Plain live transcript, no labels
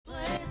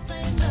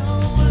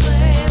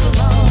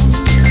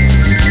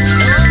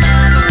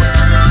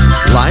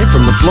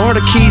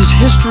Florida Keys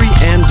History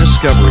and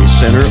Discovery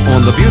Center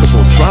on the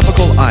beautiful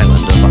tropical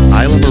island of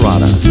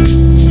Islamorada.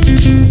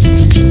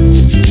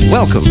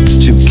 Welcome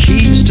to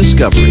Keys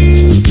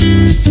Discovery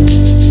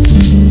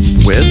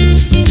with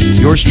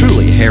yours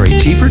truly, Harry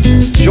Tiefert,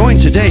 joined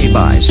today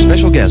by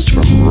special guest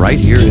from right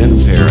here in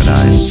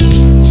paradise.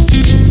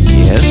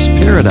 Yes,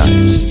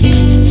 paradise.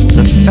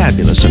 The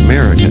fabulous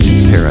American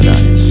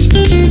paradise.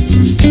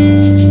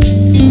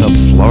 The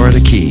Florida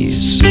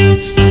Keys.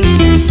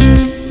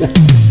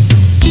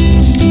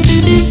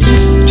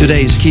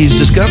 Today's Keys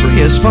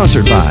Discovery is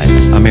sponsored by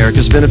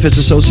America's Benefits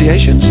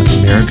Association,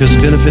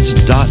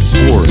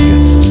 americasbenefits.org,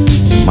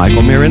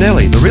 Mykael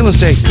Marinelli, the Real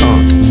Estate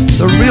Conch,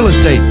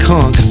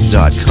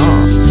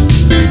 therealestateconch.com,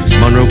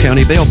 Monroe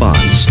County Bail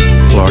Bonds,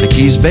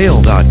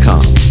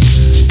 FloridaKeysBail.com,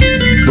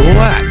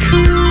 Black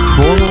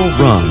Coral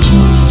Rum,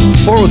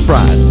 Pour with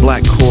Pride,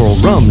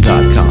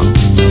 BlackCoralRum.com,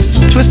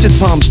 Twisted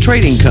Palms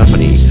Trading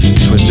Company,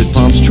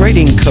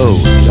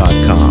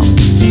 TwistedPalmsTradingCo.com,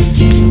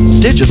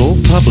 Digital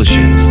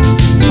Publishing,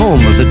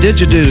 home of the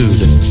Digidude,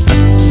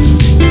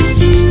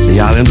 the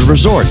Island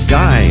Resort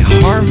Guy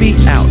Harvey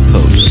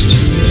Outpost,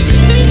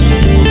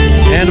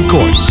 and of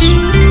course,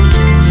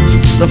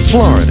 the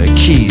Florida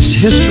Keys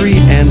History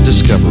and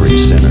Discovery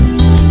Center.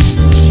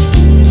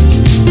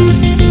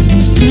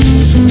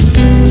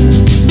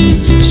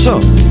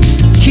 So,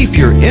 keep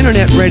your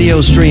internet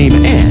radio stream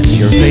and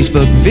your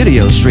Facebook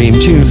video stream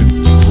tuned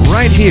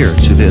right here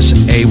to this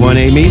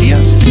A1A Media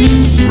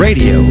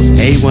Radio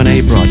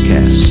A1A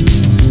broadcast.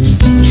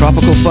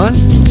 Tropical fun,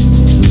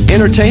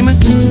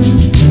 entertainment,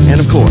 and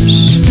of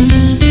course,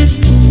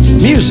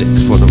 music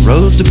for the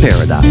road to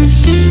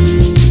paradise.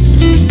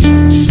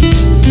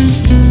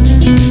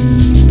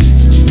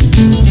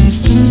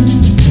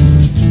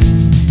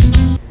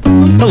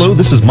 Hello,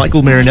 this is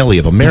Mykael Marinelli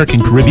of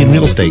American Caribbean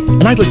Real Estate,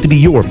 and I'd like to be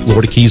your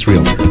Florida Keys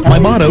realtor. My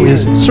motto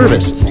is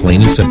service,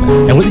 plain and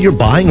simple. And whether you're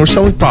buying or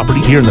selling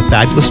property here in the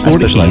fabulous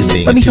Florida Keys,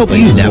 let me help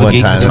you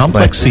navigate the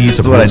complex seas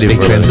of real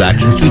estate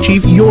transactions to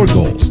achieve your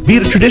goals. Be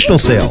it a traditional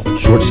sale,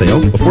 short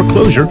sale, a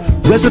foreclosure,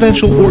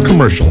 residential or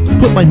commercial,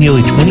 put my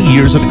nearly 20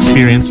 years of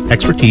experience,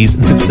 expertise,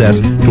 and success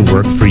to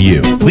work for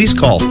you. Please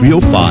call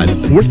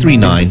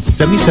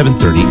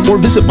 305-439-7730 or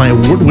visit my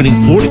award-winning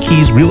Florida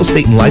Keys Real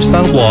Estate and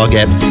Lifestyle blog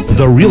at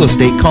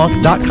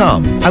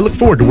therealestateconch.com. I look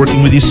forward to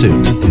working with you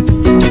soon.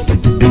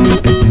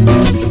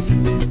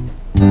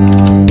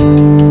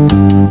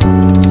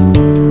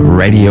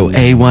 Radio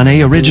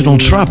A1A original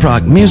trop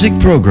rock music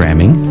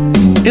programming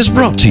is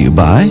brought to you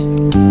by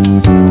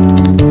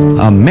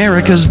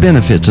America's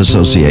Benefits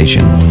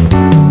Association,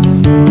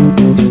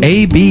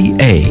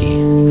 ABA,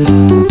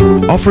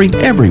 offering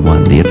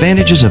everyone the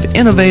advantages of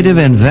innovative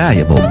and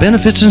valuable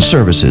benefits and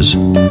services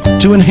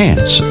to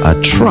enhance a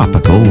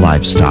tropical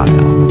lifestyle.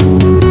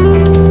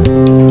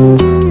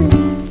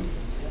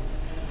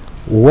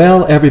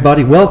 Well,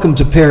 everybody, welcome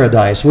to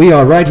paradise. We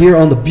are right here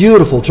on the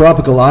beautiful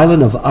tropical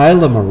island of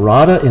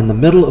Islamorada in the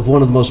middle of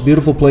one of the most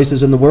beautiful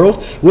places in the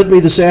world. With me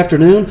this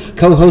afternoon,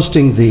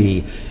 co-hosting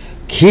the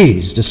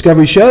Keys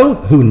Discovery Show,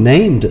 who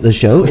named the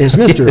show, is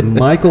Mr.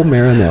 Mykael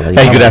Marinelli.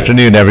 Hey, good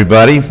afternoon,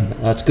 everybody.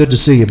 It's good to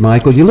see you,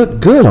 Mykael. You look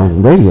good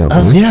on radio.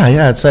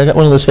 Yeah. I got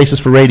one of those faces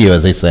for radio,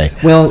 as they say.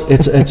 Well,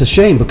 it's a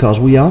shame because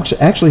we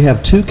actually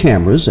have two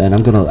cameras, and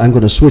I'm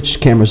gonna switch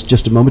cameras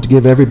just a moment to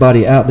give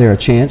everybody out there a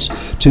chance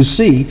to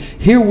see.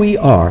 Here we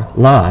are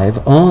live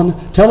on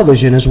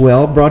television as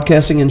well,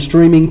 broadcasting and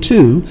streaming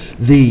to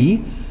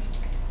the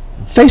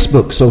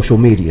Facebook social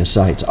media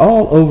sites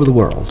all over the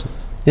world.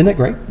 Isn't that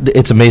great?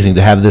 It's amazing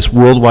to have this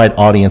worldwide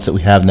audience that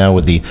we have now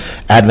with the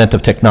advent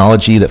of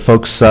technology, that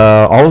folks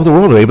all over the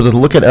world are able to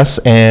look at us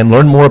and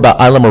learn more about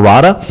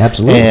Islamorada.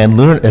 Absolutely. And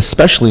learn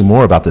especially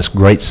more about this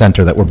great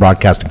center that we're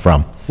broadcasting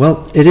from.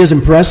 Well, it is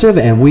impressive,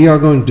 and we are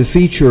going to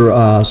feature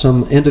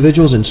some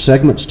individuals and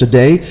segments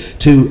today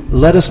to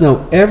let us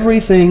know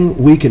everything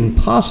we can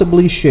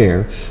possibly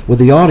share with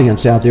the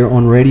audience out there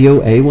on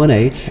Radio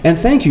A1A. And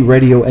thank you,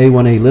 Radio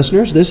A1A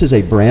listeners. This is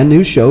a brand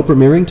new show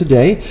premiering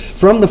today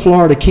from the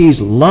Florida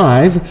Keys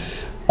live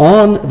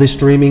on the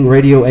streaming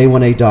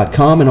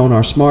radio1a.com and on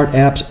our smart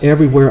apps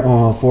everywhere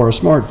for our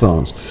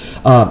smartphones.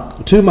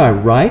 To my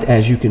right,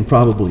 as you can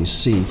probably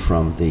see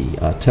from the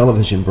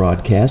television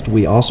broadcast,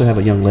 we also have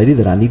a young lady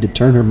that I need to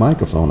turn her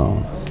microphone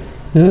on.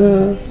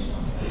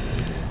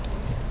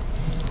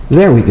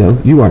 There we go.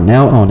 You are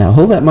now on. Now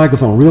hold that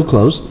microphone real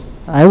close.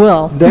 I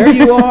will. There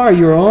you are.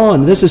 You're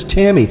on. This is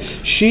Tammie.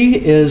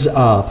 She is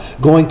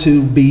going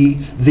to be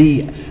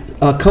the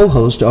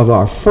co-host of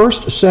our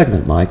first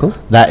segment, Mykael.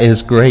 That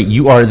is great.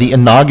 You are the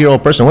inaugural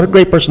person. What a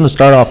great person to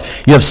start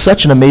off. You have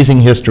such an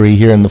amazing history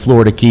here in the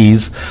Florida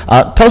Keys.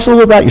 Tell us a little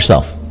bit about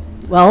yourself.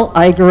 Well,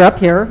 I grew up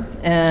here,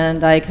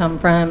 and I come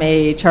from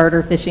a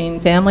charter fishing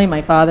family.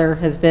 My father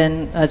has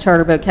been a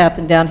charter boat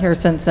captain down here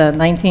since late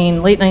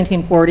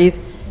 1940s.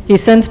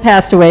 He's since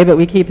passed away, but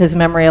we keep his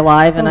memory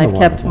alive, and I've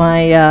kept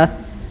my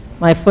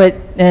my foot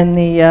in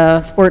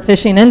the sport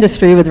fishing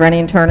industry with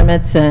running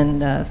tournaments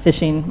and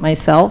fishing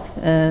myself.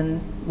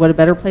 And what a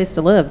better place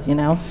to live, you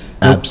know?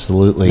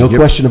 Absolutely. No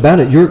question about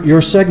it.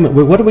 Your segment,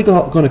 what are we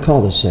going to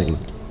call this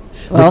segment?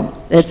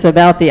 Well, it's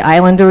about the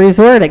Islander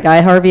Resort at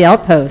Guy Harvey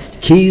Outpost.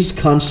 Keys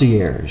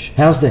Concierge.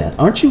 How's that?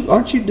 Aren't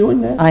you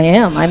doing that? I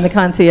am. I'm the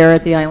concierge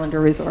at the Islander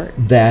Resort.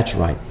 That's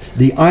right.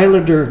 The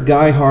Islander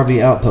Guy Harvey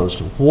Outpost.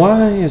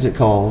 Why is it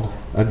called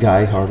a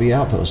Guy Harvey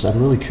Outpost?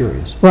 I'm really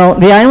curious. Well,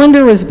 the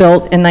Islander was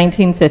built in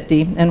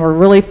 1950, and we're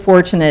really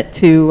fortunate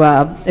to,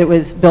 it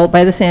was built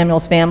by the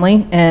Samuels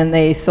family, and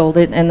they sold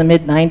it in the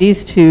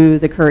mid-90s to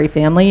the Curry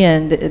family,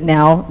 and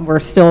now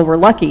we're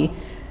lucky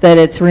that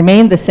it's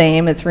remained the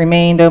same. It's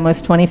remained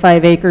almost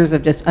 25 acres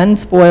of just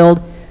unspoiled,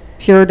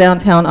 pure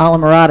downtown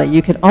Islamorada.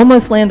 You could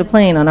almost land a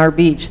plane on our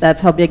beach. That's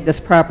how big this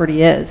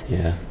property is.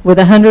 Yeah. With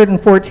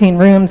 114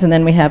 rooms, and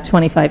then we have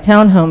 25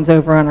 townhomes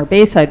over on our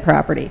Bayside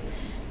property.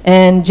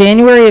 In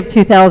January of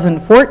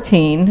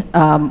 2014,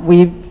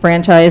 we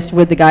franchised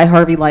with the Guy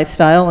Harvey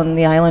lifestyle, and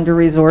the Islander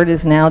Resort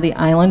is now the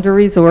Islander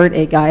Resort,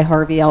 a Guy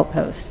Harvey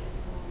Outpost.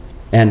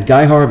 And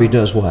Guy Harvey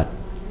does what?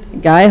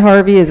 Guy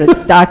Harvey is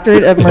a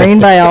doctorate of marine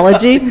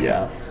biology.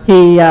 Yeah.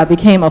 He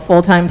became a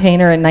full-time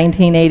painter in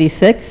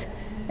 1986,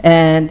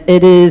 and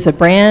it is a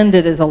brand,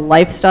 it is a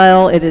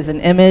lifestyle, it is an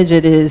image,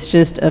 it is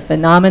just a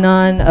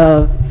phenomenon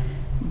of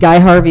Guy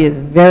Harvey is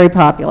very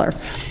popular.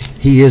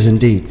 He is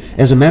indeed.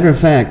 As a matter of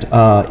fact,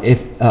 I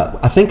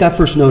think I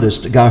first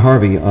noticed Guy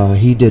Harvey,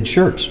 he did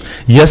shirts.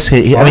 Yes,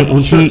 he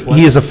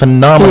is a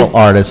phenomenal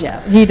artist. Yeah,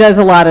 he does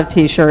a lot of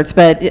T-shirts,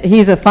 but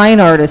he's a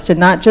fine artist, and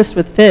not just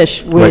with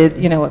fish, with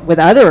with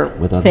other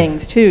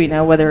things too. You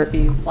know, whether it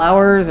be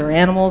flowers or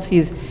animals,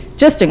 he's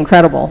just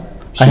incredible.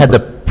 I had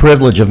the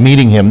privilege of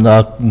meeting him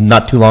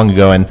not too long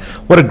ago, and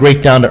what a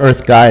great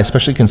down-to-earth guy,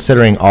 especially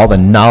considering all the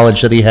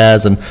knowledge that he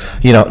has. And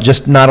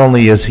just not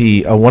only is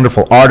he a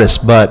wonderful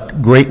artist,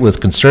 but great with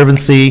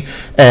conservancy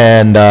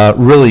and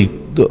really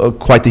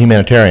quite the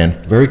humanitarian.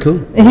 Very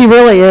cool. He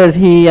really is.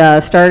 He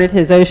started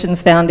his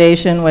Oceans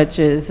Foundation, which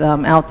is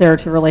out there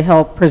to really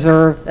help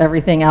preserve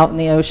everything out in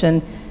the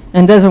ocean,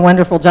 and does a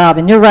wonderful job.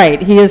 And you're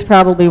right, he is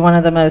probably one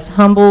of the most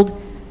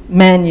humbled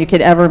men you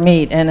could ever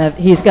meet, and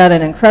he's got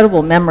an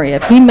incredible memory.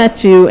 If he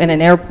met you in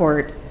an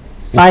airport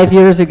 5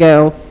 years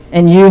ago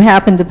and you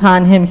happened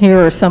upon him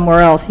here or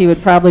somewhere else, he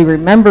would probably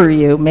remember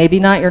you, maybe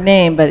not your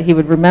name, but he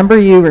would remember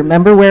you,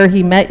 remember where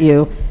he met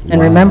you, and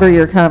remember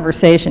your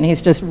conversation.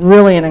 He's just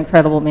really an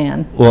incredible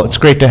man. Well, it's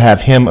great to have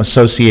him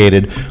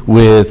associated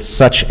with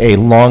such a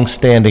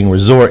long-standing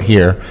resort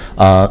here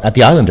at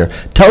the Islander.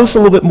 Tell us a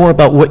little bit more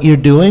about what you're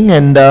doing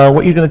and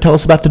what you're going to tell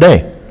us about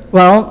today.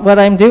 Well, what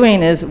I'm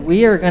doing is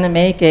we are going to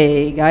make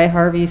a Guy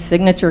Harvey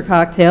signature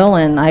cocktail,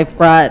 and I've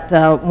brought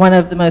one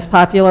of the most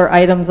popular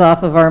items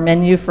off of our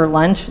menu for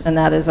lunch, and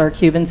that is our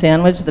Cuban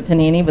sandwich, the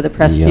panini with a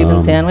pressed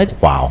Cuban sandwich.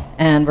 Wow.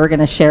 And we're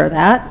going to share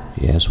that.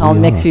 Yes, I'll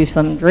mix you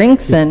some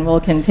drinks, and we'll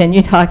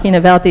continue talking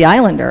about the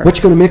Islander. What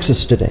you going to mix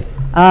us today?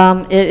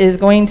 It is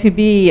going to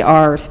be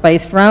our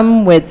spiced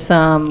rum with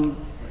some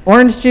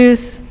orange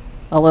juice,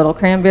 a little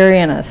cranberry,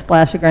 and a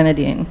splash of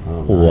grenadine.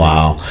 Oh,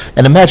 wow.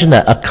 And imagine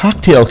that, a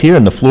cocktail here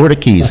in the Florida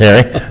Keys,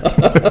 Harry.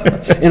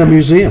 In a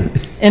museum.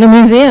 In a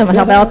museum,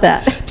 how about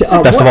that?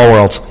 Best of all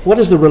worlds. What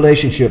is the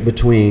relationship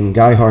between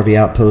Guy Harvey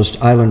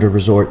Outpost, Islander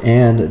Resort,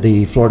 and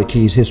the Florida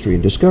Keys History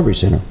and Discovery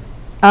Center?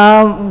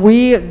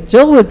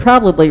 Jill would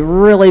probably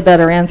really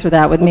better answer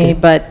that with me,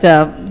 but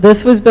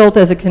this was built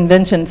as a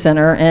convention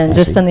center, and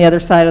just on the other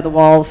side of the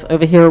walls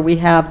over here we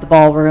have the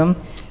ballroom.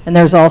 And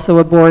there's also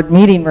a board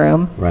meeting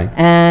room. Right.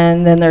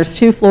 And then there's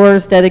 2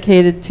 floors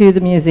dedicated to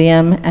the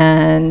museum.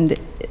 And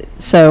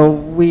so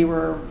we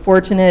were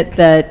fortunate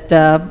that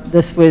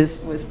this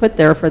was put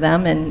there for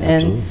them.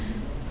 And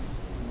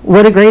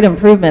what a great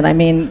improvement. I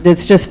mean,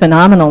 it's just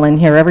phenomenal in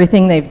here.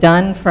 Everything they've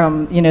done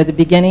from, the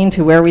beginning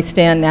to where we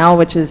stand now,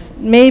 which is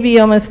maybe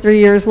almost 3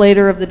 years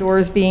later of the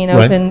doors being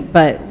open.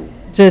 But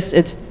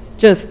it's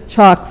just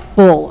chock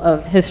full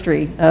of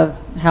history of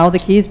how the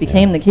Keys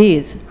became the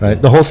Keys.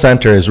 Right. The whole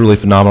center is really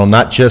phenomenal,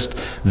 not just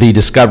the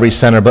Discovery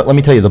Center, but let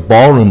me tell you, the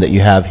ballroom that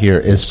you have here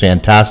is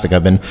fantastic.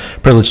 I've been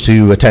privileged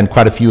to attend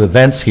quite a few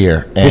events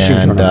here.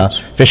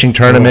 Fishing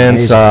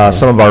tournaments,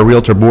 some of our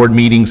realtor board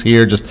meetings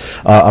here, just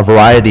a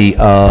variety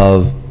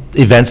of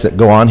events that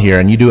go on here,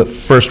 and you do it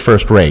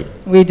first rate.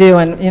 We do,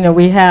 and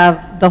we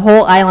have the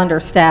whole Islander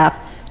staff.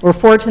 We're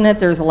fortunate.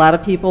 There's a lot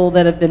of people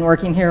that have been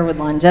working here with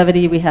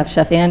longevity. We have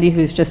Chef Andy,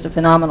 who's just a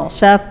phenomenal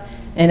chef,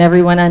 and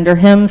everyone under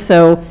him.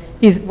 So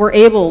we're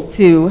able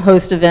to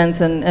host events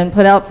and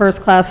put out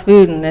first-class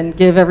food and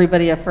give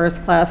everybody a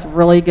first-class,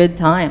 really good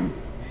time.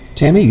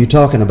 Tammie, you're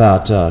talking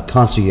about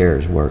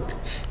concierge work,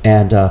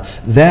 and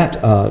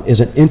that is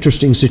an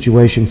interesting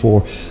situation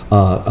for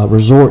a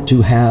resort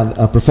to have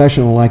a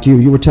professional like you.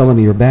 You were telling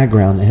me your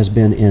background has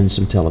been in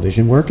some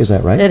television work, is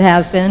that right? It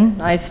has been.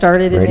 I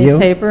started in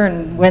newspaper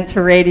and went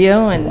to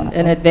radio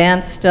and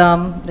advanced to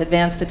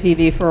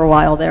TV for a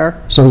while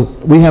there. So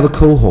we have a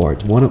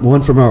cohort,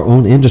 one from our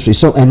own industry.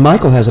 So, and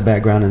Mykael has a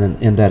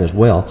background in that as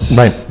well.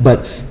 Right.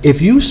 But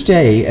if you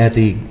stay at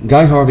the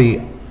Guy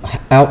Harvey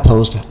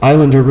Outpost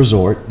Islander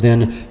Resort,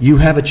 then you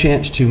have a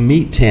chance to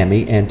meet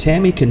Tammie, and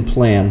Tammie can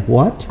plan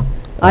what?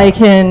 I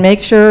can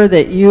make sure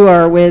that you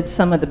are with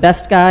some of the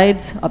best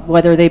guides,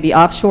 whether they be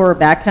offshore or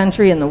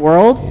backcountry in the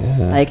world.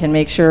 Yeah. I can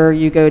make sure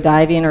you go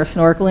diving or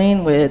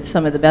snorkeling with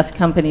some of the best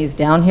companies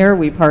down here.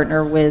 We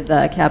partner with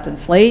Captain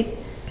Slate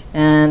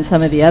and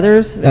some of the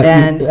others.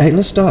 Hey,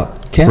 let's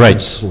stop. Captain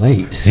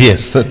Slate.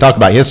 Yes, talk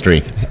about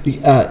history.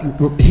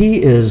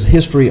 He is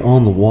history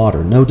on the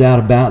water, no doubt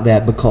about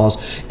that,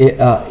 because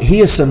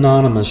he is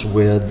synonymous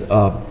with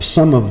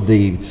some of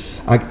the,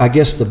 I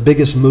guess, the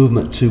biggest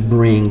movement to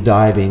bring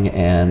diving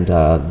and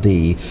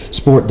the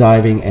sport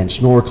diving and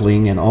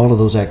snorkeling and all of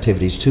those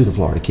activities to the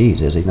Florida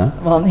Keys, is he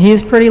not? Well,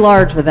 he's pretty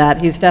large with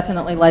that. He's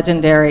definitely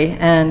legendary.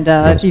 And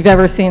if you've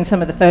ever seen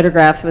some of the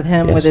photographs with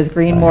him with his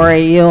green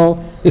moray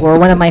eel, or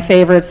one of my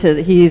favorites,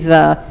 he's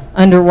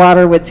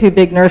underwater with two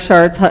big nurse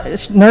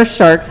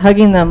sharks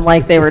hugging them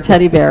like they were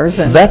teddy bears.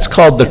 And, that's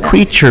called the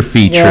Creature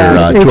Feature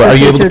the tour. Are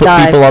you able to put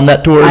dive. people on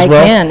that tour as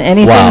well? I can.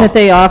 Anything that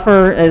they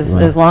offer,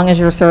 as long as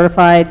you're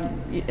certified,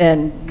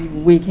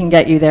 and we can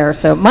get you there.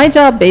 So my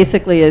job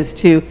basically is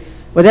to,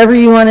 whatever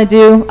you want to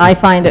do, I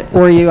find it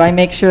for you. I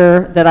make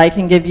sure that I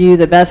can give you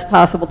the best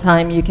possible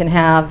time you can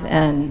have.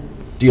 And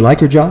do you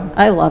like your job?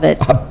 I love it.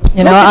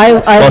 You know, I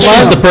well,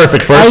 she's the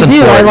perfect person for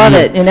it. I love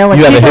it. You know, when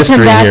people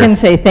come back and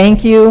say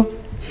thank you,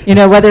 you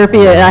know, whether it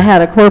be, I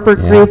had a corporate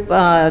group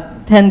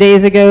 10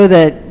 days ago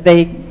that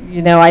they,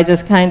 you know, I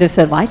just kind of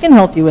said, well, I can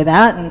help you with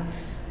that. And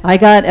I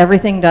got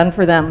everything done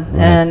for them.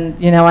 And,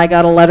 you know, I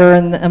got a letter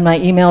in my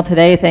email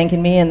today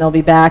thanking me, and they'll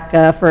be back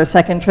for a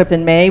second trip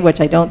in May,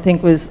 which I don't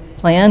think was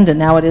planned, and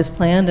now it is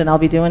planned, and I'll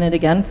be doing it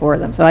again for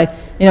them. So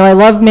you know, I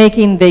love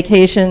making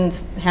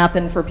vacations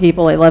happen for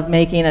people. I love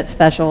making it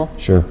special.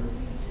 Sure.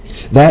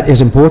 That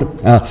is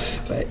important.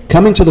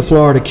 Coming to the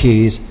Florida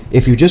Keys,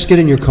 if you just get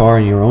in your car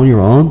and you're on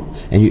your own,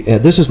 and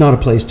this is not a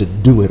place to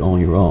do it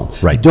on your own.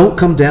 Right. Don't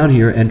come down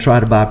here and try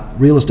to buy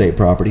real estate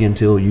property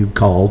until you've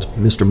called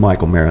Mr.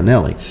 Mykael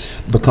Marinelli,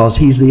 because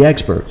he's the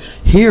expert.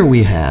 Here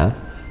we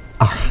have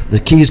the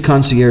Keys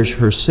Concierge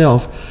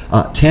herself.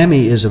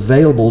 Tammie is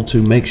available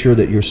to make sure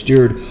that you're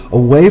steered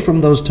away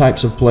from those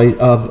types of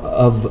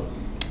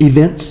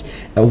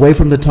events, away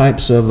from the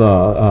types of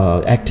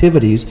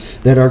activities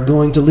that are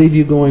going to leave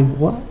you going,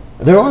 what?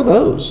 There are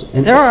those.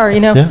 And there are,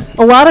 you know,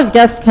 a lot of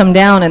guests come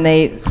down and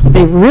they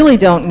really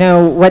don't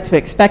know what to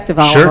expect of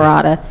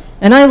Islamorada. Sure.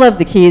 And I love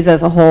the Keys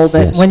as a whole,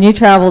 but when you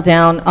travel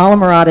down,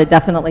 Islamorada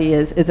definitely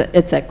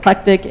it's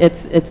eclectic.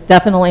 It's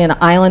definitely an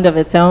island of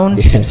its own.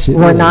 Yes,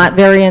 We're not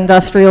very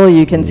industrial.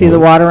 You can see the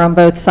water on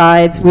both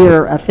sides. We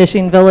are a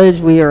fishing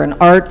village. We are an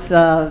arts,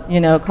 you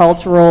know,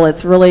 cultural.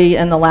 It's really,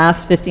 in the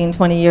last 15,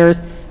 20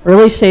 years,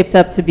 really shaped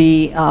up to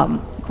be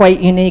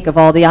quite unique of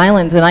all the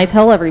islands. And I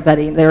tell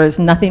everybody, there is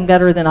nothing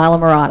better than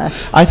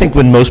Islamorada. I think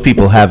when most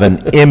people have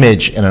an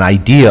image and an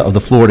idea of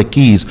the Florida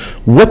Keys,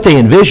 what they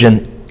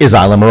envision is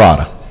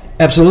Islamorada.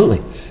 Absolutely.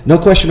 No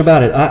question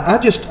about it. I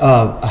just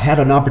had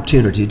an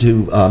opportunity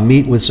to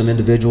meet with some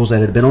individuals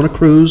that had been on a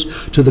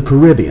cruise to the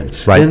Caribbean.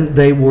 Right. Then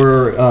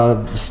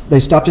they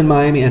stopped in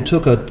Miami and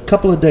took a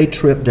couple of day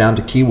trip down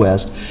to Key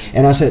West.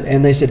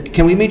 And they said,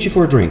 can we meet you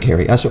for a drink,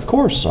 Harry? I said, of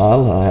course,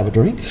 I'll have a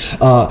drink.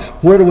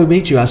 Where do we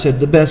meet you? I said,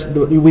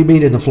 we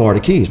meet in the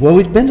Florida Keys. Well,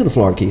 we've been to the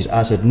Florida Keys.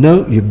 I said,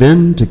 no, you've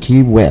been to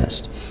Key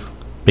West.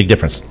 Big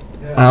difference.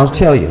 I'll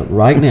tell you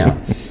right now,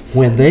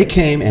 when they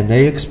came and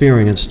they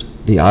experienced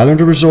the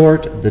Islander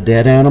Resort, the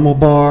Dead Animal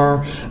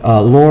Bar,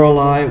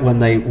 Lorelei, when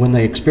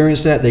they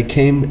experienced that, they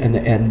came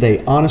and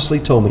they honestly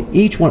told me,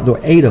 each one, there were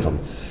 8 of them,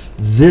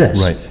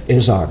 this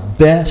is our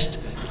best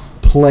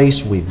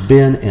place we've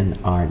been in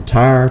our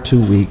entire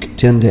 2-week,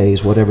 10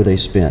 days, whatever they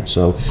spent.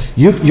 So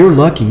you're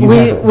lucky.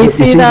 We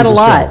see that a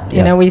lot.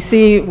 You know, we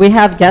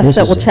have guests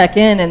that will check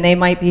in and they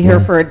might be here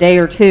for a day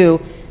or two.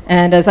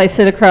 And as I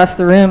sit across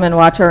the room and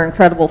watch our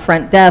incredible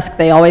front desk,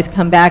 they always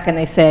come back and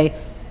they say,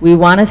 we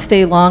want to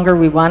stay longer.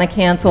 We want to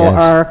cancel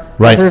our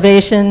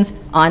reservations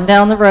on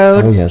down the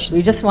road. Oh, yes.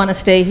 We just want to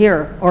stay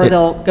here. Or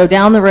they'll go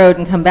down the road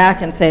and come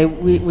back and say,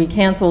 we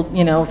canceled,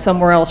 you know,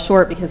 somewhere else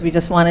short because we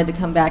just wanted to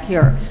come back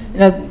here. You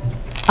know,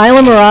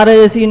 Islamorada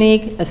is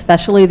unique,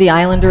 especially the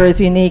Islander is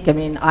unique. I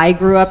mean, I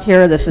grew up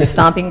here. This is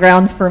stomping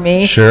grounds for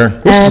me. Sure.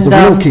 This is the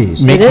real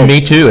Keys.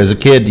 Me too. As a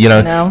kid, you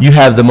know, you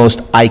have the most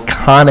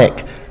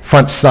iconic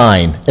front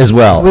sign as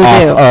well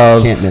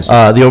off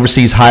of the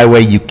Overseas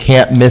Highway. You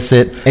can't miss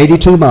it.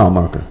 82-mile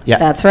marker. Yeah,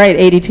 that's right,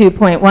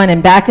 82.1.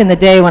 And back in the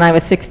day when I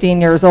was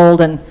 16 years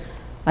old and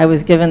I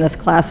was given this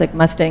classic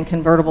Mustang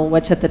convertible,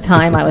 which at the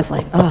time I was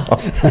like, oh,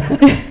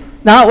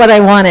 not what I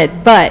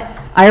wanted. But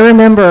I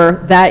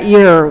remember that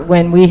year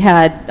when we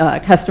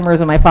had customers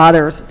of my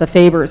father's, the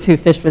Fabers, who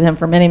fished with him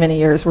for many, many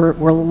years, were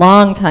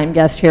longtime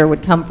guests here,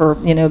 would come for,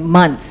 you know,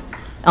 months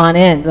on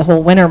end, the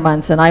whole winter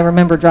months. And I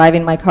remember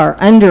driving my car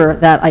under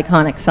that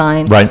iconic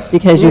sign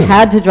because you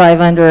had to drive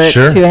under it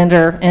to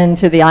enter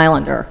into the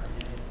Islander.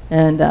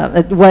 And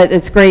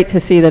it's great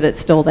to see that it's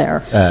still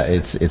there.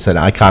 It's an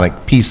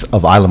iconic piece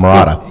of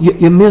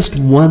Islamorada. You missed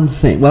one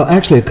thing. Well,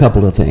 actually a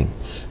couple of things.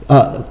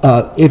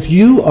 If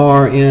you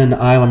are in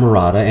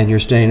Islamorada and you're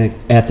staying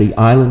at the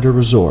Islander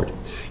Resort,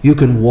 you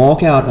can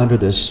walk out under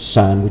this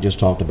sign we just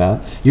talked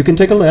about. You can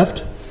take a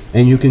left,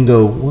 and you can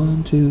go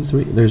 1, 2,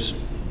 3. There's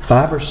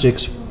 5 or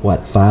 6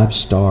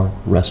 5-star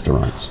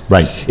restaurants.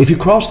 Right. If you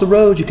cross the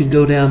road, you can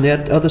go down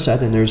that other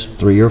side, and there's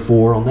 3 or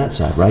 4 on that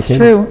side. Right, It's Tammie?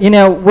 true. You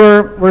know,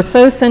 we're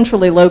so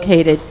centrally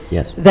located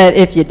Yes. that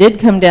if you did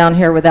come down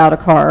here without a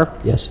car,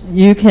 Yes.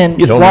 you can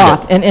You don't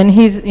walk. need And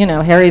he's, you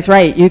know, Harry's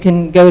right. You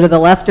can go to the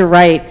left or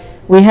right.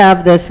 We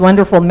have this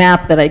wonderful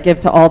map that I give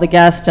to all the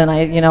guests, and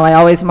I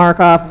always mark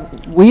off,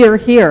 we are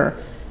here.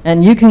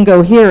 And you can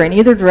go here in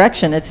either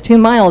direction. It's 2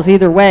 miles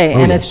either way,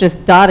 and yes. it's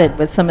just dotted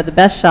with some of the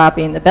best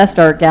shopping, the best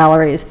art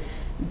galleries,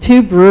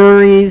 2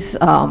 breweries,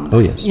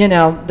 yes. you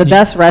know, the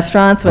best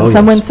restaurants. When Oh, yes.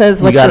 someone says,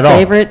 You what's got your it all.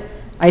 favorite?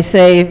 I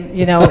say,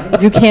 you know,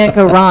 you can't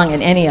go wrong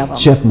in any of them.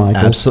 Chef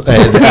Michael. Absolutely.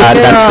 wrong with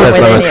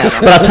any of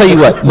them. But I'll tell you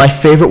what, my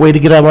favorite way to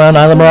get around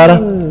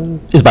Islamorada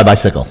is by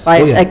bicycle.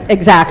 Right, Oh, yeah.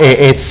 exactly.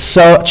 It's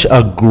such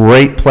a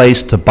great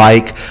place to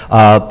bike.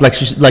 Like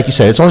you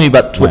said, it's only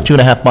about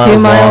 2.5 miles long.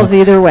 2 miles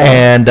either way.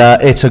 And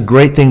it's a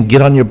great thing.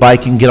 Get on your bike.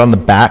 You can get on the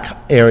back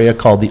area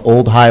called the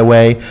Old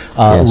Highway.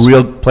 Yes.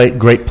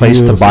 Great place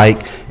to Beautiful. bike.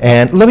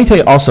 And let me tell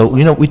you also,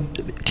 you know,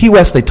 Key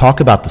West, they talk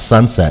about the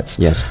sunsets.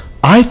 Yes.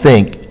 I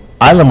think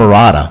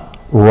Islamorada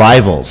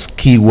rivals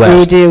Key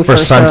West do, for for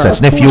sunsets.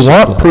 sure. And if you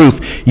want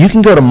proof, you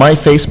can go to my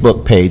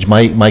Facebook page.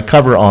 My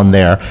cover on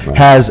there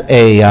has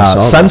a saw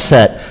that.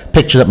 sunset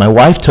picture that my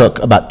wife took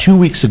about 2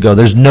 weeks ago.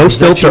 There's no Is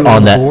that filter you on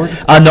on the that. board?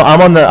 No,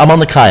 I'm on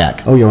the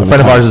kayak. Oh, you're on a the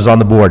friend of kayak. ours is on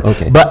the board.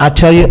 Okay. But I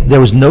tell you,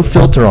 there was no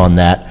filter on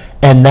that,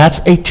 and that's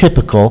a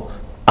typical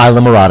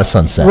Islamorada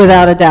sunset.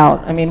 Without a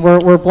doubt. I mean,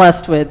 we're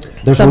blessed with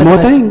There's some one of more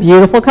the most thing.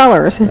 beautiful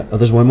colors. Oh,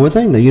 there's one more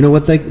thing. You know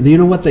what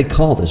they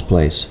call this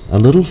place? A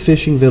little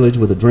fishing village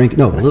with a drink.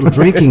 No, a little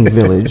drinking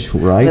village,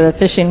 right? With a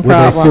fishing With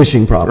problem. a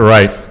fishing problem.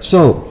 Right.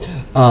 So,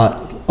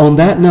 on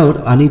that note,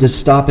 I need to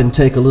stop and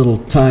take a little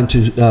time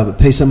to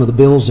pay some of the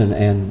bills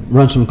and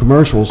run some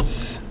commercials.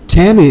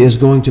 Tammie is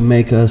going to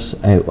make us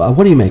a.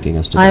 What are you making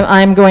us today?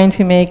 I'm going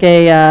to make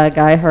a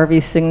Guy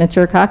Harvey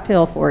signature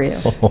cocktail for you.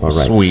 Oh, All right.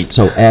 sweet.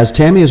 So as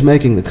Tammie is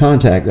making the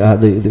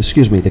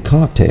the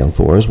cocktail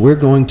for us, we're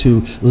going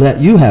to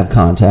let you have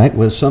contact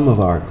with some of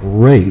our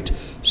great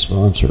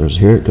sponsors.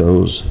 Here it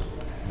goes.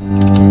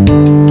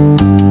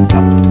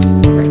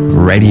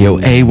 Radio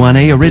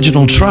A1A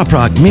original trop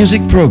rock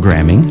music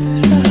programming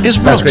is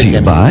brought to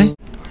you by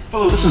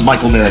Hello, this is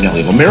Mykael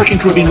Marinelli of American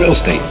Caribbean Real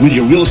Estate with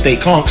your Real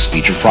Estate Conch's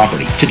featured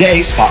property.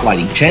 Today,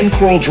 spotlighting 10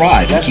 Coral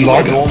Drive in Key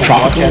Largo.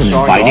 Tropical and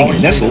inviting and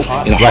nestled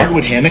in a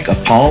hardwood hammock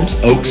of palms,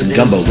 oaks, and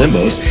gumbo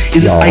limbos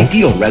is this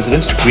ideal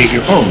residence to create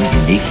your own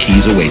unique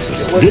Keys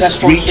oasis. This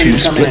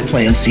 3-2 split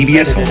plan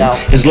CBS home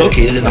is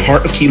located in the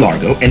heart of Key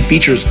Largo and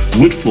features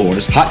wood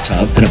floors, hot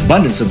tub, an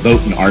abundance of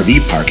boat and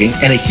RV parking,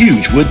 and a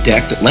huge wood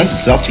deck that lends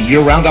itself to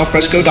year-round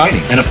alfresco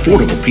dining. An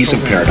affordable piece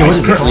of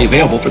paradise currently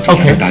available for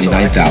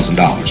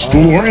 $399,000. For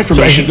more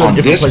information on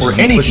this or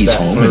any Keys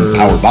home and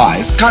power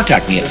buys,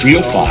 contact me at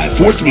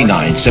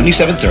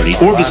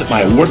 305-439-7730 or visit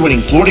my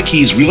award-winning Florida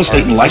Keys real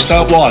estate and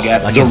lifestyle blog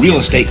at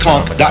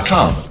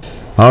therealestateconch.com.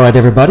 All right,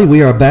 everybody,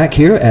 we are back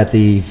here at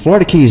the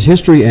Florida Keys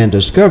History and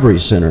Discovery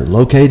Center,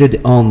 located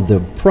on the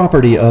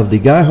property of the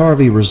Guy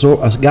Harvey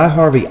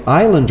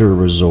Islander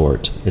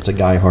Resort. It's a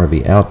Guy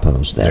Harvey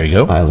Outpost, that There you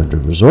go. Islander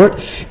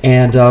Resort.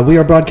 And we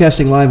are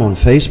broadcasting live on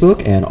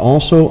Facebook and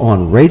also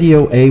on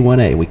Radio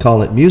A1A. We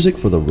call it Music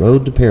for the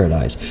Road to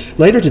Paradise.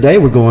 Later today,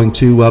 we're going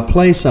to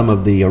play some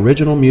of the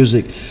original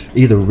music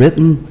either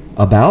written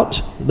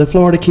about the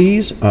Florida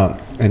Keys,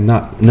 and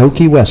no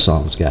Key West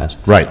songs, guys.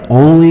 Right.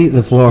 Only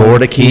the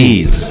Florida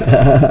Keys.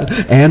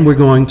 And we're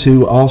going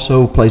to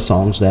also play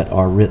songs that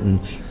are written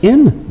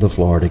in the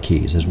Florida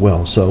Keys as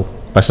well. So,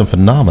 By some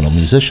phenomenal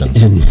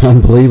musicians. and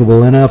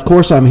unbelievable. And of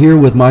course, I'm here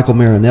with Mykael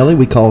Marinelli.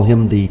 We call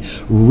him the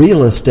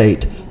Real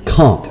Estate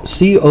Conch,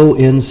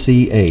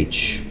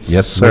 C-O-N-C-H.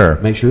 Yes, sir.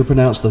 Make sure you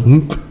pronounce the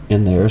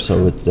in there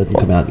so it doesn't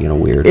come out,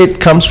 weird. It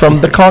comes from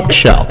the conch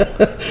shell.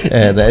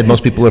 And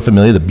most people are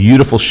familiar, the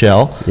beautiful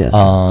shell. Yes.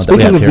 that we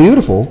Speaking have of here.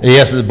 beautiful,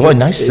 Yes, boy,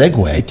 nice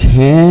segue.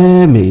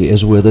 Tammie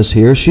is with us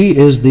here. She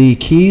is the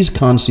Keys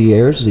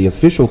Concierge, the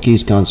official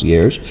Keys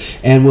Concierge,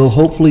 and will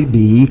hopefully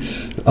be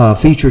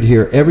featured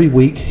here every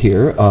week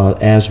here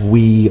as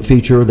we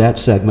feature that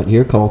segment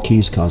here called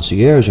Keys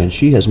Concierge. And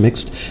she has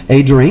mixed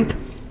a drink.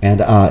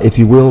 And if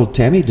you will,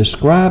 Tammie,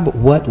 describe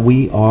what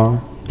we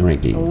are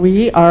drinking.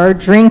 We are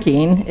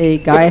drinking a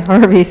Guy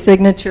Harvey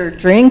signature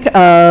drink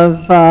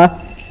of,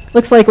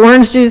 looks like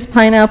orange juice,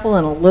 pineapple,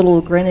 and a little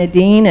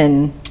grenadine.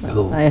 And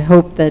Oh. I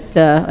hope that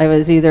I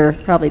was either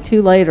probably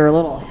too light or a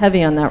little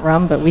heavy on that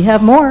rum, but we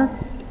have more.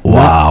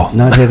 Wow.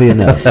 Not heavy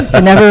enough.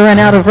 You never run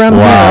out of rum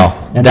here.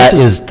 Wow. And that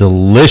is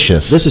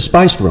delicious. This is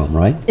spiced rum,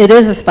 right? It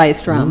is a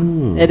spiced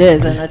rum. It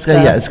is, and it's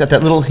It's got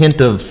that little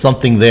hint of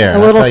something there. a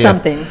little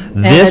something.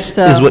 And This it's,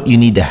 is what you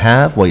need to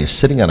have while you're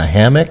sitting on a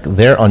hammock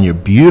there on your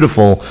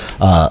beautiful,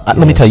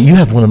 let me tell you, you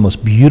have one of the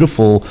most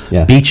beautiful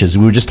beaches.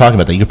 We were just talking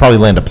about that. You could probably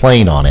land a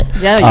plane on it.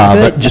 Yeah,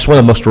 you could. But just one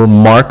of the most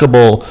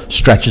remarkable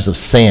stretches of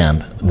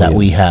sand that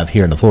we have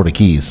here in the Florida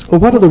Keys. Well,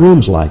 what are the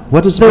rooms like?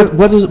 What's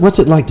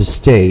it like to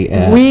stay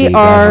at We the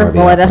are, Harvey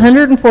well, at Outpost?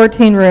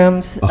 114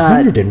 rooms.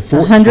 114?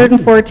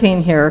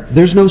 114 here.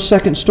 There's no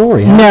second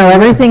story. No,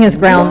 everything is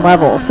ground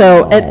level.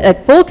 So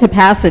at full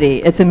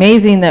capacity, it's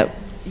amazing that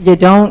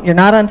you're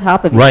not on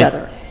top of each Right.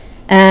 other.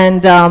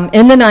 And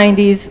in the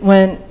 90s,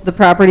 when the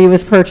property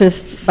was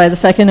purchased by the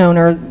second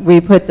owner,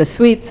 we put the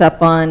suites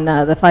up on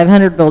the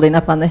 500 building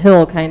up on the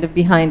hill kind of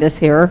behind us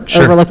here,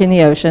 Sure. overlooking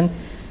the ocean.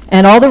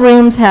 And all the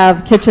rooms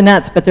have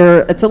kitchenettes, but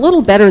it's a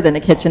little better than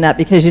a kitchenette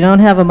because you don't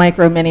have a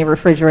micro mini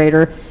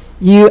refrigerator.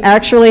 You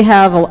actually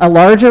have a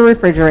larger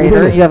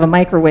refrigerator. Really? You have a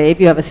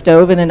microwave. You have a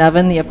stove and an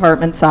oven, the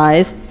apartment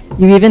size.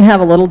 You even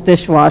have a little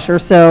dishwasher.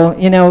 So,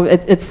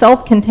 it's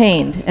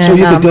self-contained. So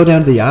you could go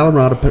down to the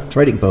Islamorada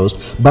trading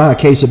post, buy a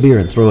case of beer,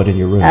 and throw it in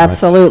your room. right?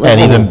 Absolutely. And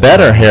even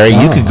better, Harry,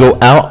 you could go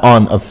out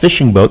on a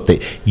fishing boat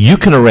that you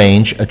can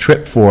arrange a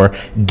trip for,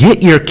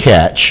 get your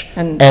catch,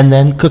 and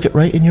then cook it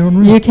right in your own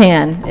room. You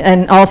can.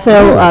 And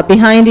also,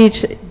 behind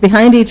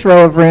each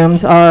row of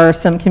rooms are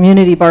some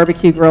community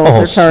barbecue grills. Oh,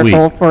 They're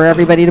charcoal sweet. for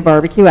everybody to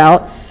barbecue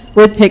out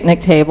with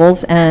picnic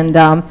tables. And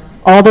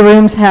all the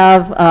rooms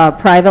have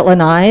private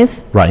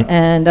lanais. Right.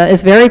 And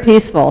it's very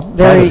peaceful.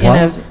 Very,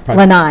 Private what?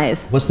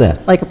 lanais. What's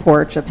that? Like a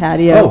porch, a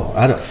patio. Oh,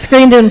 I don't.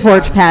 Screened-in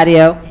porch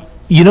patio.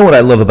 You know what I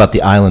love about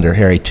the Islander,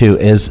 Harry, too,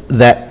 is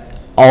that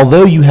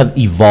although you have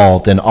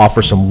evolved and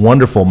offer some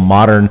wonderful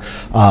modern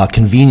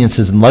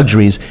conveniences and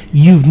luxuries,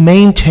 you've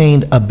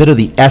maintained a bit of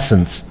the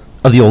essence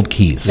of the old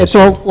Keys. It's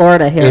old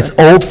Florida here. It's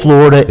old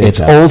Florida. It's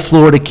Exactly. old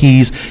Florida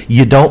Keys.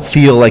 You don't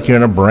feel like you're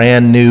in a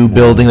brand new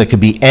building that could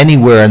be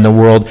anywhere in the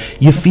world.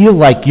 You feel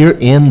like you're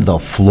in the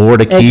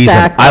Florida Keys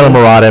Exactly. and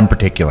Islamorada in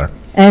particular.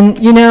 And,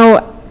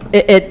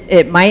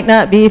 it might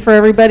not be for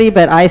everybody,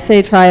 but I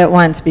say try it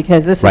once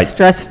because this Right. is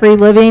stress-free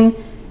living.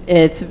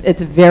 It's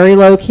very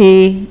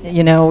low-key.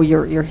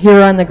 You're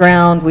here on the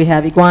ground. We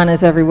have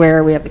iguanas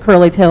everywhere. We have the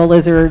curly-tailed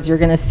lizards. You're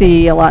going to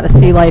see a lot of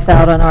sea life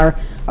out on our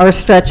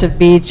stretch of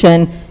beach.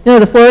 And,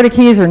 the Florida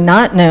Keys are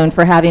not known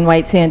for having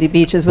white sandy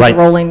beaches with Right.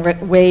 rolling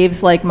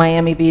waves like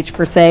Miami Beach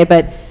per se,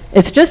 but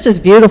it's just as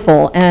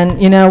beautiful. And,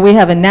 we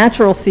have a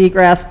natural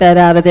seagrass bed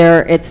out of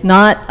there. It's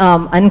not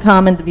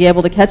uncommon to be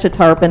able to catch a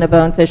tarpon, a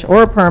bonefish,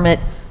 or a permit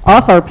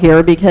off our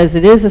pier because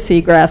it is a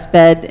seagrass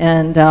bed.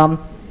 And,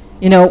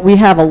 we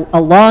have a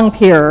long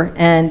pier,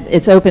 and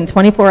it's open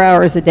 24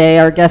 hours a day.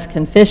 Our guests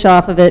can fish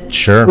off of it.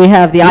 Sure. We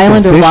have the You can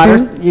Islander fish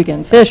waters. here? You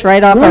can fish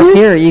right off our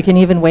pier. You can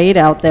even wade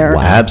out there.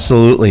 Wow,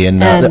 absolutely,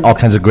 and all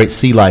kinds of great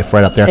sea life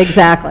right out there.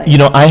 Exactly.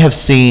 I have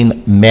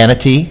seen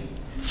manatee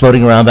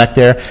floating around back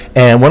there,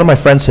 and one of my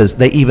friends says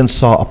they even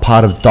saw a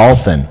pod of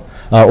dolphin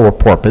or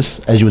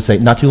porpoise, as you would say,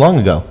 not too long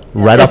ago,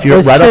 right off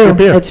your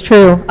pier. It's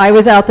true. I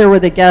was out there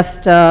with a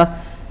guest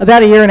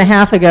about a year and a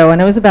half ago,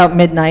 and it was about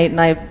midnight, and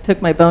I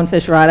took my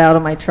bonefish rod out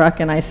of my truck,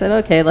 and I said,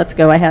 okay, let's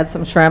go. I had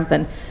some shrimp,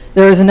 and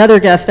there was another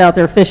guest out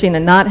there fishing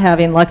and not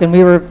having luck, and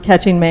we were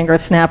catching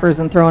mangrove snappers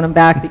and throwing them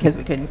back because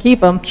we couldn't keep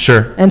them.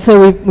 Sure. And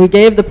so we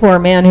gave the poor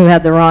man who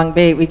had the wrong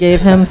bait, we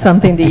gave him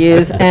something to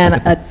use, and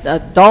a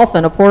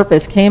dolphin, a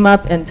porpoise, came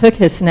up and took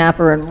his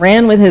snapper and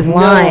ran with his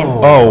line.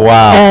 Oh,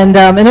 wow. And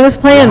it was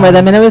playing with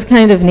him, and it was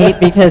kind of neat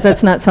because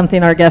that's not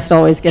something our guests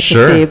always get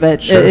Sure, to see,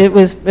 but sure. it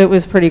was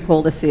pretty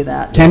cool to see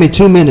that. Tammie,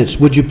 2 minutes.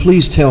 Would you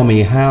please tell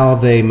me how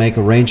they make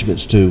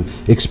arrangements to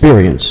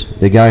experience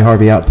the Guy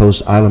Harvey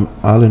Outpost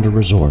Islander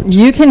Resort?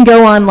 You can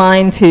go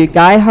online to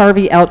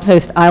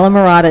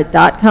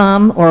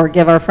guyharveyoutpostislamorada.com or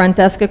give our front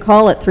desk a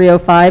call at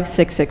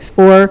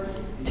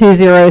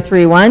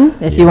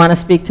 305-664-2031. If you want to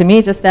speak to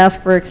me, just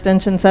ask for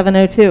extension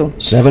 702.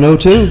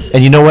 702.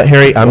 And you know what,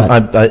 Harry?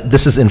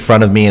 This is in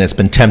front of me, and it's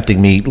been tempting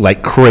me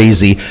like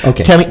crazy.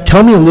 Okay.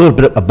 Tell me a little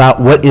bit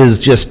about what is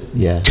just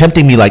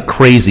tempting me like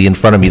crazy in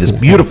front of me, this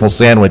beautiful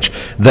sandwich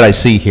that I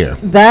see here.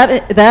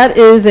 That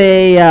is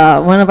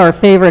one of our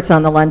favorites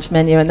on the lunch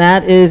menu, and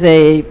that is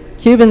a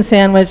Cuban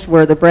sandwich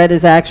where the bread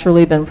has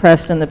actually been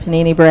pressed in the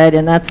panini bread,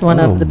 and that's one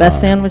of the best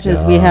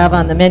sandwiches we have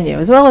on the menu,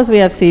 as well as we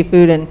have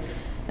seafood and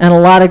a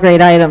lot of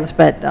great items.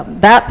 But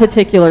that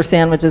particular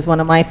sandwich is one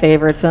of my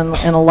favorites, and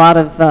a lot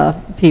of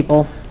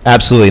people.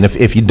 Absolutely, and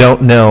if you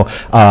don't know,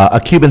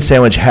 a Cuban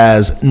sandwich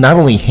has not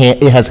only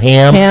it has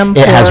ham,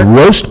 it has pork.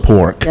 roast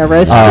pork. Yeah,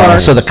 roast pork.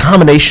 So the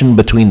combination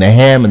between the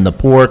ham and the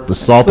pork, the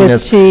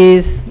saltiness, Swiss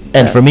cheese.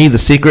 and for me, the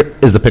secret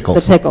is the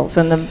pickles. The pickles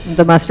and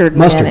the mustard and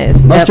Mustard.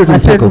 mayonnaise. Mustard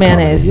and pickle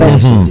mayonnaise. combo.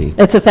 Yes, but indeed.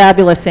 It's a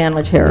fabulous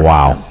sandwich here.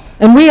 Wow.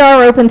 And we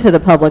are open to the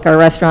public. Our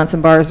restaurants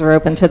and bars are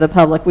open to the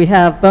public. We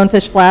have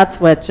Bonefish Flats,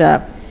 which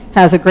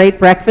has a great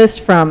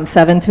breakfast from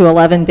 7 to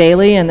 11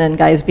 daily, and then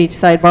Guy's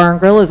Beachside Bar and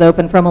Grill is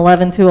open from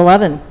 11 to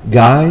 11.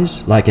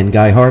 Guys, like in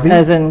Guy Harvey?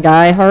 As in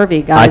Guy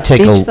Harvey, Guy's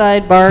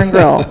Beachside Bar and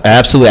Grill.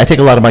 Absolutely. I take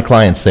a lot of my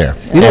clients there.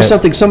 You know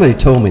something, somebody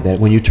told me that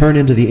when you turn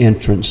into the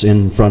entrance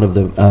in front of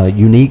the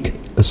unique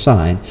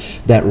sign,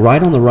 that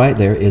right on the right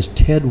there is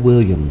Ted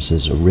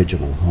Williams'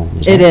 original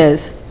home. It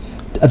is.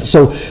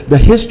 So the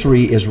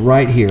history is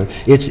right here.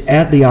 It's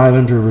at the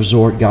Islander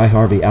Resort, Guy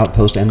Harvey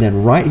Outpost, and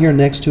then right here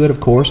next to it,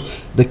 of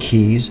course, the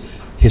Keys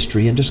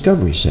History and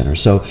Discovery Center.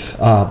 So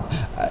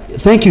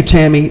thank you,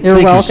 Tammie. You're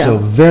thank welcome. you so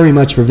very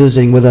much for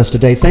visiting with us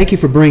today. Thank you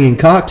for bringing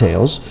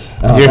cocktails.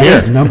 You're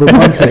that's here. number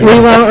one thing. We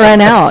won't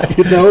run out.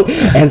 You know,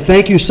 and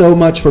thank you so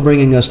much for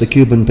bringing us the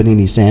Cuban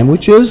panini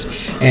sandwiches,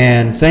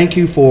 and thank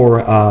you for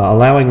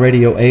allowing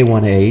Radio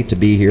A1A to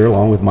be here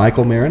along with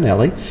Mykael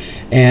Marinelli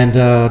and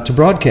to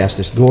broadcast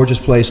this gorgeous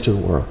place to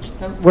the world.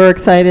 We're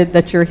excited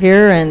that you're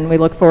here, and we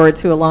look forward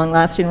to a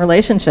long-lasting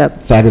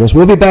relationship. Fabulous.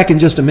 We'll be back in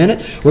just a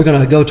minute. We're going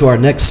to go to our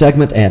next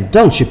segment, and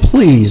don't you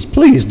please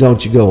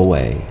don't you go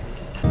away.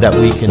 That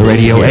we can The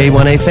Radio hear.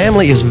 A1A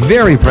family is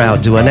very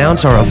proud to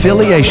announce our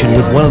affiliation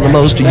with one of the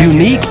most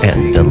unique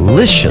and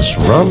delicious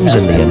rums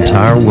in the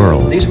entire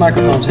world. These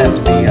microphones have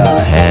to be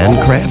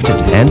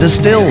Handcrafted and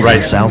distilled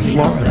in South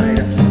Florida.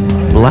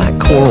 Black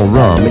Coral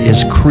Rum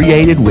is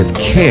created with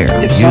care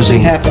If something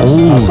using happens,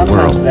 old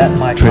sometimes world, that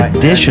might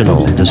traditional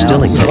comes in and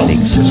distilling out, so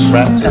techniques.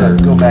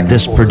 go back and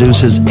This forth.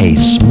 produces a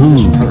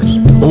smooth,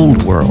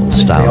 old world They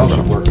style also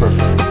rum. work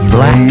perfectly.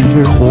 Black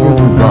Coral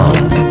Rum.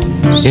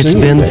 It's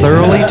been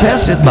thoroughly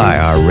tested by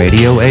our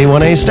Radio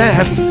A1A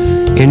staff,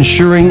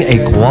 ensuring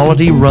a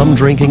quality rum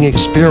drinking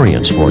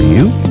experience for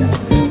you,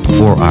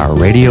 for our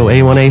Radio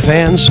A1A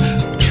fans,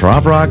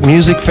 trop rock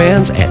music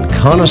fans, and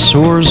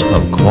connoisseurs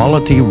of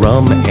quality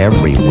rum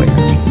everywhere.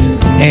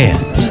 And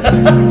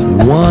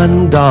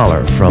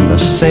 $1 from the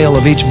sale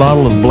of each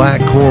bottle of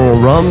Black Coral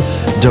Rum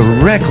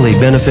directly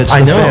benefits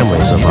the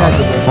families of our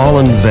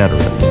fallen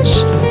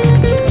veterans.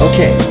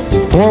 Okay,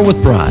 Pour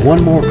with pride.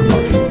 one more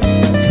commercial.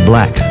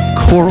 Black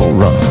Coral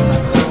Rum.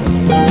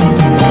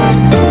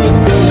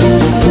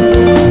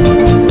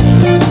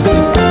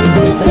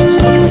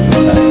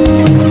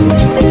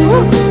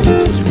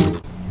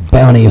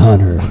 Bounty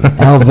Hunter,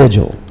 Al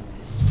Vigil.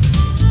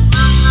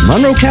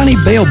 Monroe County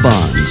Bail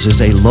Bonds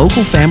is a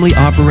local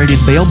family-operated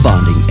bail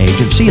bonding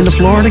agency in the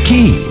Florida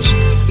Keys.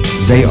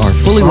 They are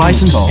fully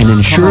licensed and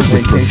insured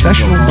with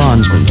professional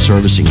bondsmen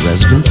servicing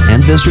residents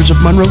and visitors of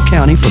Monroe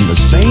County from the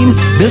same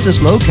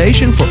business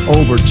location for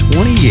over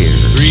 20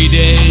 years.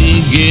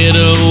 3-day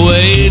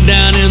getaway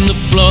down in the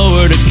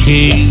Florida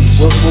Keys.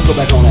 We'll go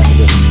back on after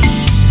this.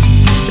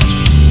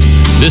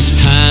 This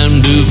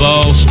time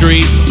Duval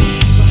Street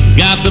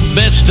got the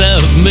best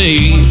of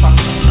me.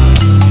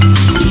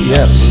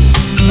 Yes.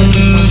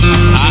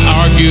 I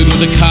argued with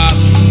the cop.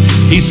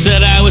 He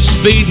said I was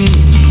speeding.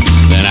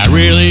 Then I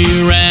really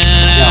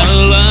ran out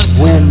of luck.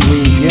 When we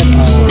get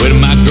our... When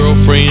my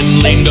girlfriend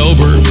leaned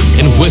over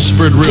and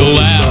whispered real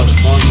loud,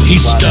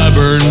 he's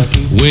stubborn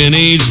when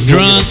he's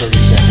drunk.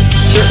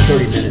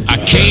 30 minutes. I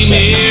came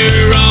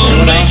here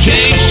on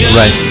vacation.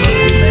 Right.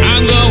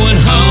 I'm going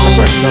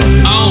home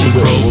on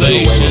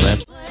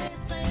probation.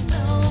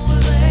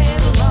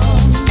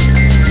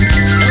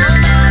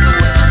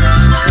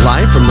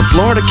 Live from the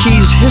Florida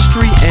Keys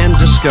History and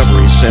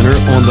Discovery Center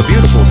on the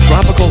beautiful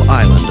tropical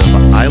island of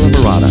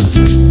Islamorada.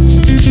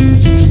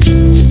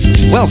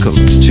 Welcome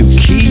to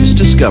Keys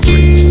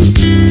Discovery.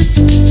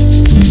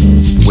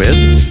 With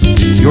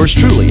yours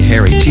truly,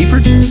 Harry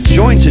Tiefert,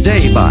 joined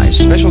today by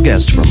special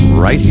guest from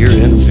right here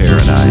in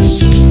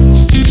paradise.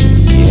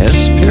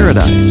 Yes,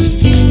 paradise.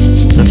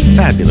 The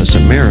fabulous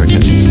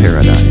American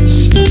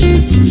paradise.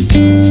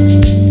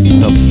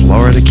 The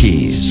Florida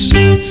Keys.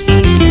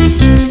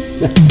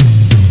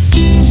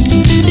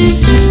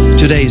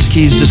 Today's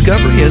Keys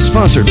Discovery is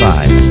sponsored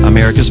by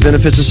America's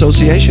Benefits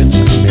Association,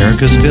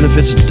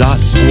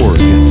 americasbenefits.org,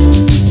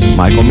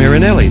 Mykael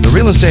Marinelli, the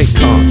Real Estate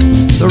Conch,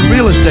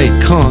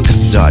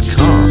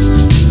 therealestateconch.com,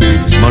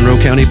 Monroe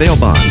County Bail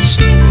Bonds,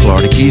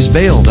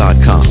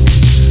 FloridaKeysBail.com,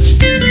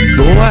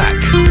 Black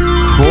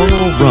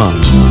Coral Rum,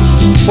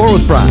 Pour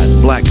with Pride,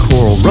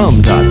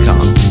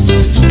 BlackCoralRum.com,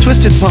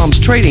 Twisted Palms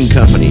Trading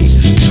Company,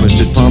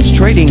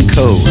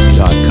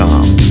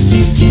 TwistedPalmsTradingCo.com,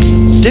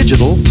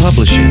 Digital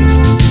Publishing,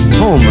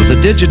 home of the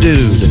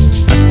Digidude,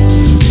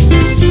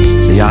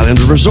 the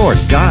Islander Resort,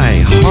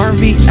 Guy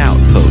Harvey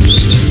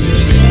Outpost,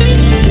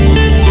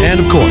 and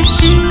of course,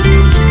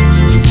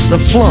 the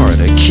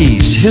Florida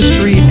Keys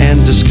History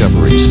and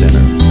Discovery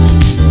Center.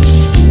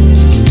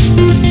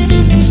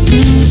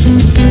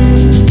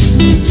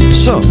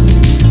 So,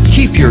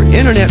 keep your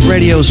internet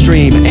radio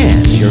stream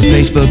and your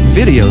Facebook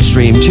video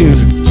stream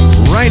tuned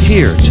right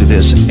here to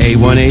this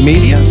A1A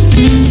Media,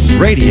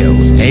 Radio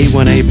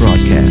A1A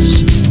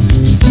broadcast.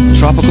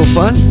 Tropical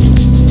fun,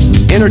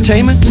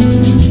 entertainment,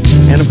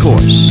 and of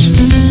course,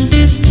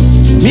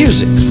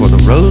 music for the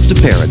road to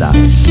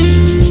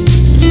paradise.